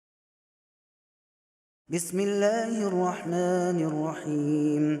بسم الله الرحمن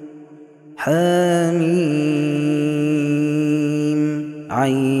الرحيم. حميم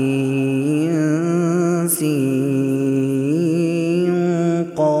عين سين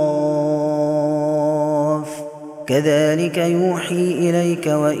قاف كذلك يوحي إليك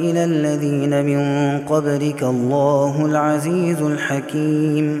وإلى الذين من قبلك الله العزيز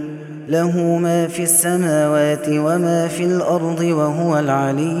الحكيم له ما في السماوات وما في الأرض وهو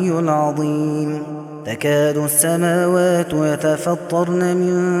العلي العظيم. تكاد السماوات يتفطرن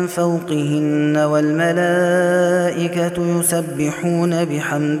من فوقهن والملائكة يسبحون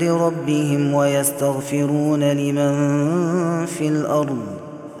بحمد ربهم ويستغفرون لمن في الأرض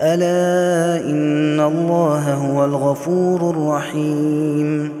ألا إن الله هو الغفور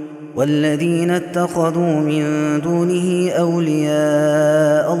الرحيم. والذين اتخذوا من دونه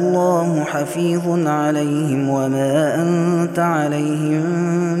أولياء الله حفيظ عليهم وما أنت عليهم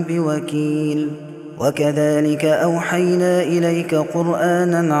بوكيل. وكذلك أوحينا إليك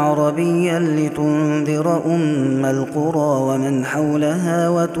قرآنا عربيا لتنذر أم القرى ومن حولها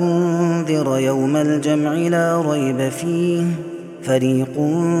وتنذر يوم الجمع لا ريب فيه فريق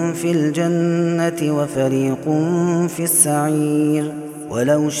في الجنة وفريق في السعير.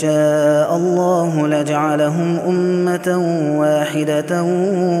 ولو شاء الله لجعلهم أمة واحدة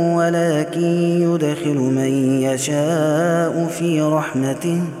ولكن يدخل من يشاء في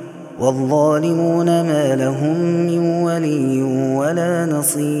رحمته والظالمون ما لهم من ولي ولا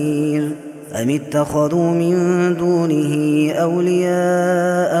نصير. أم اتخذوا من دونه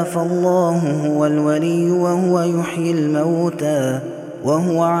أولياء فالله هو الولي وهو يحيي الموتى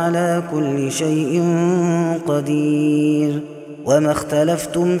وهو على كل شيء قدير. وما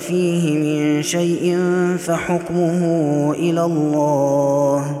اختلفتم فيه من شيء فحكمه إلى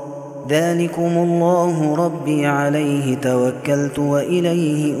الله ذلكم الله ربي عليه توكلت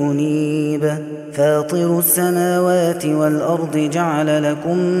وإليه أنيب. فاطر السماوات والأرض جعل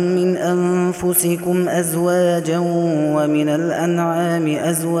لكم من أنفسكم أزواجا ومن الأنعام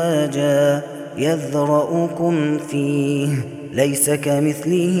أزواجا يذرأكم فيه ليس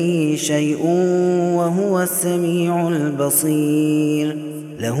كمثله شيء وهو السميع البصير.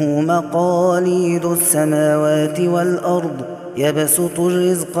 له مقاليد السماوات والأرض يبسط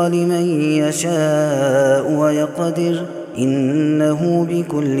الرزق لمن يشاء ويقدر إنه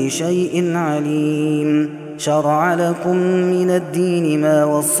بكل شيء عليم. شرع لكم من الدين ما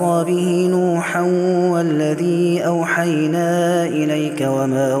وصى به نوحا والذي أوحينا إليك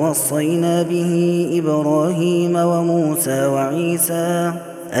وما وصينا به إبراهيم وموسى وعيسى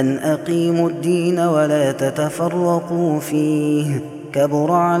أن أقيموا الدين ولا تتفرقوا فيه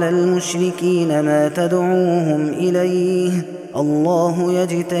كبر على المشركين ما تدعوهم إليه الله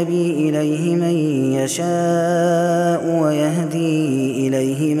يجتبي إليه من يشاء ويهدي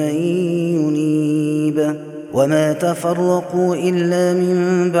إليه من ينيب. وما تفرقوا إلا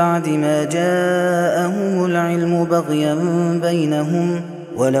من بعد ما جاءهم العلم بغيا بينهم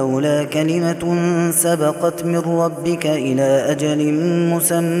ولولا كلمة سبقت من ربك إلى أجل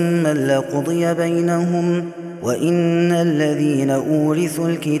مسمى لقضي بينهم وإن الذين أورثوا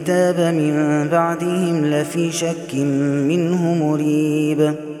الكتاب من بعدهم لفي شك منه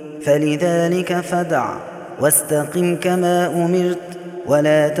مريب. فلذلك فادع واستقم كما أمرت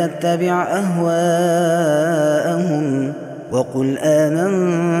ولا تتبع أهواءهم وقل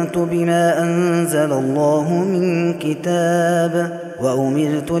آمنت بما أنزل الله من كتاب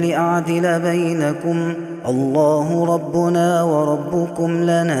وأمرت لأعدل بينكم الله ربنا وربكم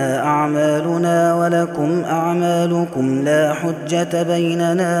لنا أعمالنا ولكم أعمالكم لا حجة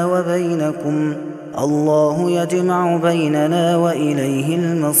بيننا وبينكم الله يجمع بيننا وإليه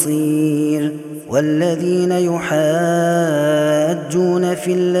المصير. والذين يحاجون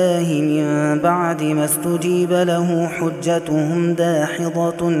في الله من بعد ما استجيب له حجتهم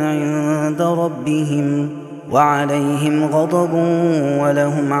داحضة عند ربهم وعليهم غضب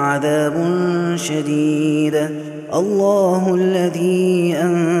ولهم عذاب شديد. الله الذي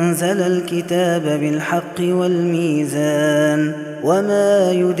أنزل الكتاب بالحق والميزان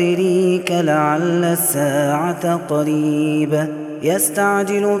وما يدريك لعل الساعة قريبة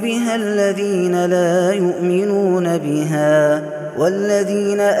يستعجل بها الذين لا يؤمنون بها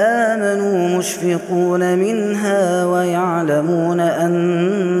والذين آمنوا مشفقون منها ويعلمون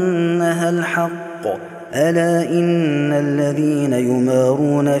أنها الحق ألا إن الذين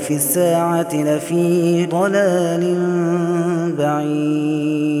يمارون في الساعة لفي ضلال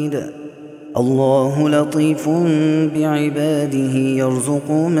بعيد. الله لطيف بعباده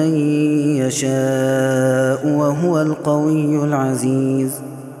يرزق من يشاء وهو القوي العزيز.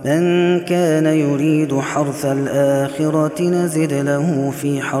 من كان يريد حرث الآخرة نزد له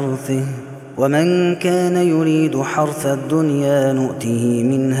في حرثه ومن كان يريد حرث الدنيا نؤته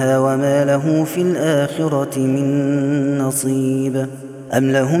منها وما له في الآخرة من نصيب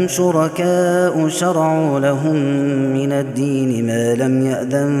أم لهم شركاء شرعوا لهم من الدين ما لم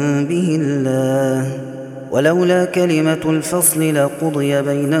يأذن به الله ولولا كلمة الفصل لقضي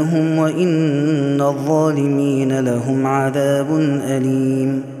بينهم وإن الظالمين لهم عذاب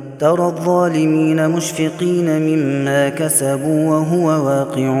أليم ترى الظالمين مشفقين مما كسبوا وهو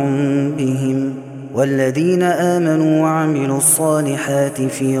واقع بهم والذين آمنوا وعملوا الصالحات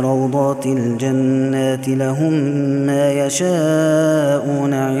في روضات الجنات لهم ما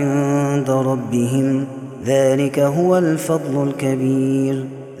يشاءون عند ربهم ذلك هو الفضل الكبير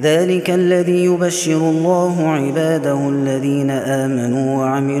ذلك الذي يبشر الله عباده الذين آمنوا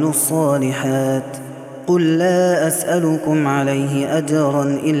وعملوا الصالحات قل لا أسألكم عليه أجرا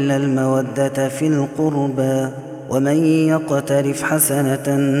إلا المودة في القربى ومن يقترف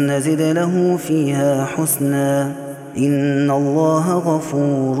حسنة نزد له فيها حسنا إن الله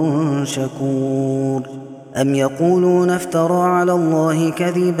غفور شكور أم يقولون افترى على الله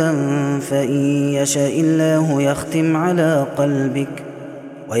كذبا فإن يشاء الله يختم على قلبك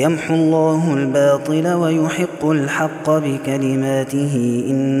ويمحو الله الباطل ويحق الحق بكلماته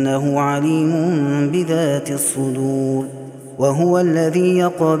إنه عليم بذات الصدور وهو الذي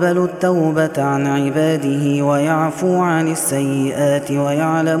يقبل التوبة عن عباده ويعفو عن السيئات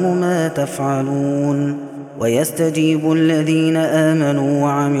ويعلم ما تفعلون ويستجيب الذين آمنوا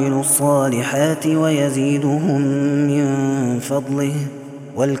وعملوا الصالحات ويزيدهم من فضله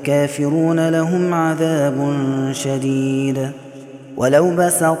والكافرون لهم عذاب شديد ولو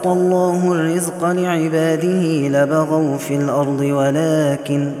بسط الله الرزق لعباده لبغوا في الأرض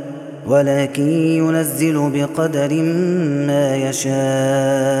ولكن ينزل بقدر ما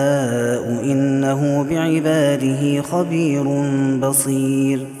يشاء إنه بعباده خبير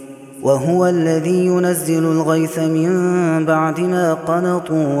بصير وهو الذي ينزل الغيث من بعد ما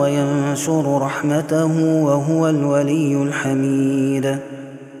قنطوا وينشر رحمته وهو الولي الحميد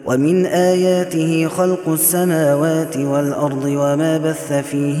ومن آياته خلق السماوات والأرض وما بث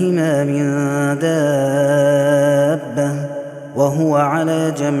فيهما من دابة وهو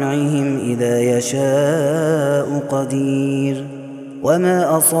على جمعهم إذا يشاء قدير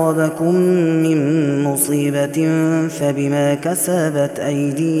وما أصابكم من مصيبة فبما كسبت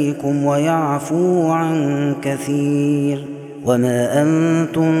أيديكم ويعفو عن كثير وما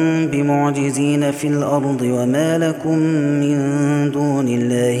أنتم بمعجزين في الأرض وما لكم من دون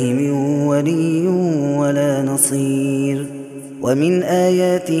الله من ولي ولا نصير ومن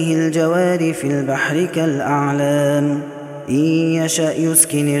آياته الجوار في البحر كالأعلام إن يشأ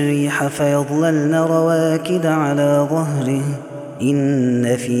يسكن الريح فيظللن رواكد على ظهره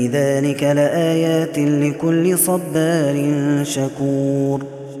إن في ذلك لآيات لكل صبار شكور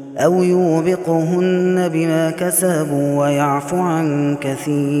أو يوبقهن بما كسبوا ويعفو عن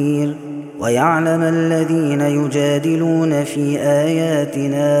كثير ويعلم الذين يجادلون في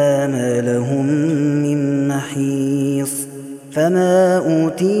آياتنا ما لهم من محيص فما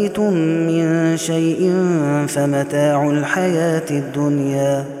أوتيتم من شيء فمتاع الحياة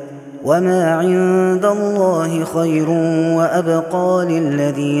الدنيا وما عند الله خير وأبقى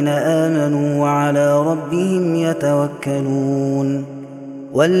للذين آمنوا وعلى ربهم يتوكلون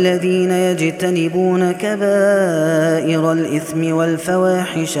والذين يجتنبون كبائر الإثم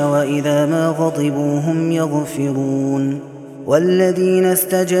والفواحش وإذا ما غضبوا هم يغفرون والذين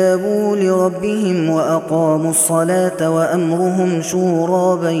استجابوا لربهم وأقاموا الصلاة وأمرهم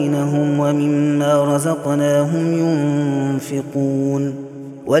شورى بينهم ومما رزقناهم ينفقون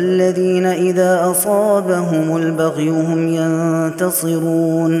والذين إذا أصابهم البغي هم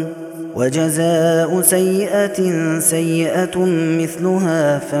ينتصرون وجزاء سيئة سيئة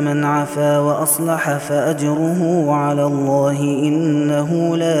مثلها فمن عفا وأصلح فأجره على الله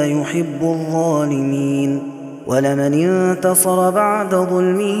إنه لا يحب الظالمين ولمن انتصر بعد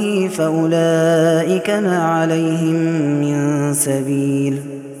ظلمه فأولئك ما عليهم من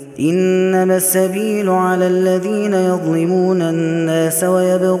سبيل إنما السبيل على الذين يظلمون الناس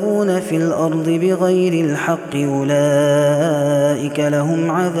ويبغون في الأرض بغير الحق أولئك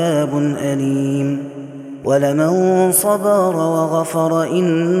لهم عذاب أليم ولمن صبر وغفر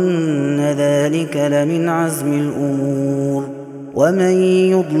إن ذلك لمن عزم الأمور ومن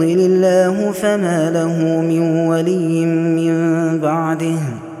يضلل الله فما له من ولي من بعده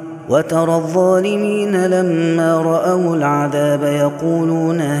وترى الظالمين لما رأوا العذاب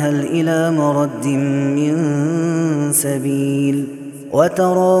يقولون هل إلى مرد من سبيل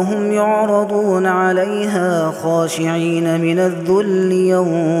وتراهم يعرضون عليها خاشعين من الذل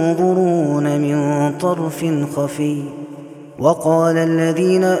ينظرون من طرف خفي وقال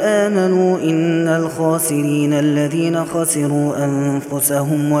الذين آمنوا إن الخاسرين الذين خسروا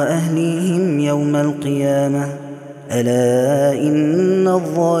أنفسهم وأهليهم يوم القيامة ألا إن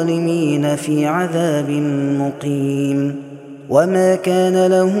الظالمين في عذاب مقيم وما كان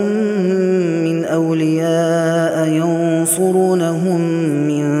لهم من أولياء ينصرونهم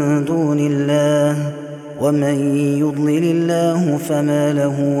من دون الله ومن يضلل الله فما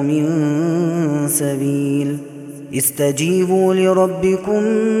له من سبيل استجيبوا لربكم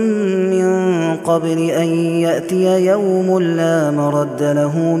من قبل أن يأتي يوم لا مرد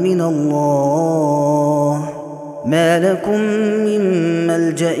له من الله ما لكم من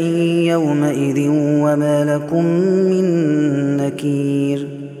ملجأ يومئذ وما لكم من نكير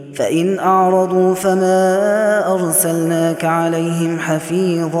فإن أعرضوا فما أرسلناك عليهم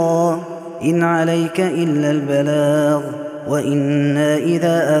حفيظا إن عليك إلا البلاغ وإنا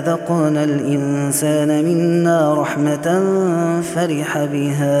إذا أذقنا الإنسان منا رحمة فرح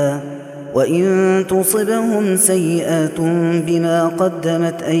بها وإن تصبهم سيئات بما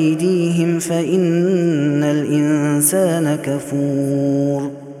قدمت أيديهم فإن الإنسان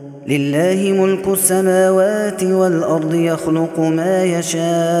كفور لله ملك السماوات والأرض يخلق ما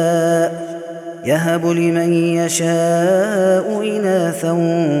يشاء يهب لمن يشاء إناثا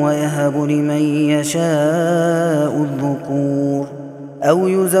ويهب لمن يشاء الذكور أو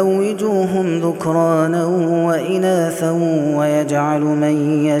يزوجوهم ذكرانا وإناثا ويجعل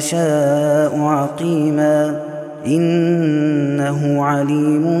من يشاء عقيما إنه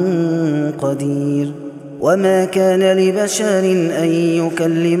عليم قدير وما كان لبشر أن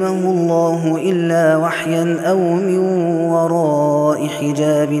يكلمه الله إلا وحيا أو من وراء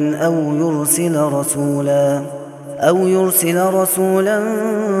حجاب أو يرسل رسولا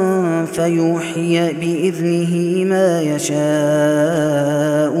فيوحي بإذنه ما يشاء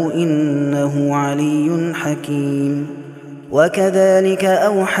إنه علي حكيم وكذلك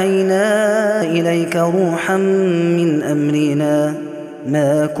أوحينا إليك روحا من أمرنا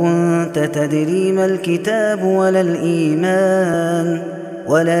ما كنت تدري ما الكتاب ولا الإيمان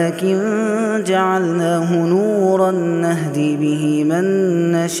ولكن جعلناه نورا نهدي به من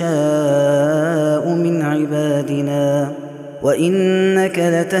نشاء من عبادنا وإنك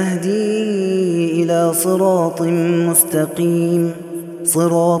لتهدي إلى صراط مستقيم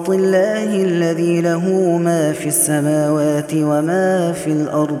صراط الله الذي له ما في السماوات وما في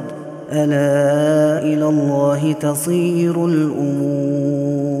الأرض ألا إلى الله تصير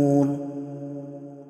الأمور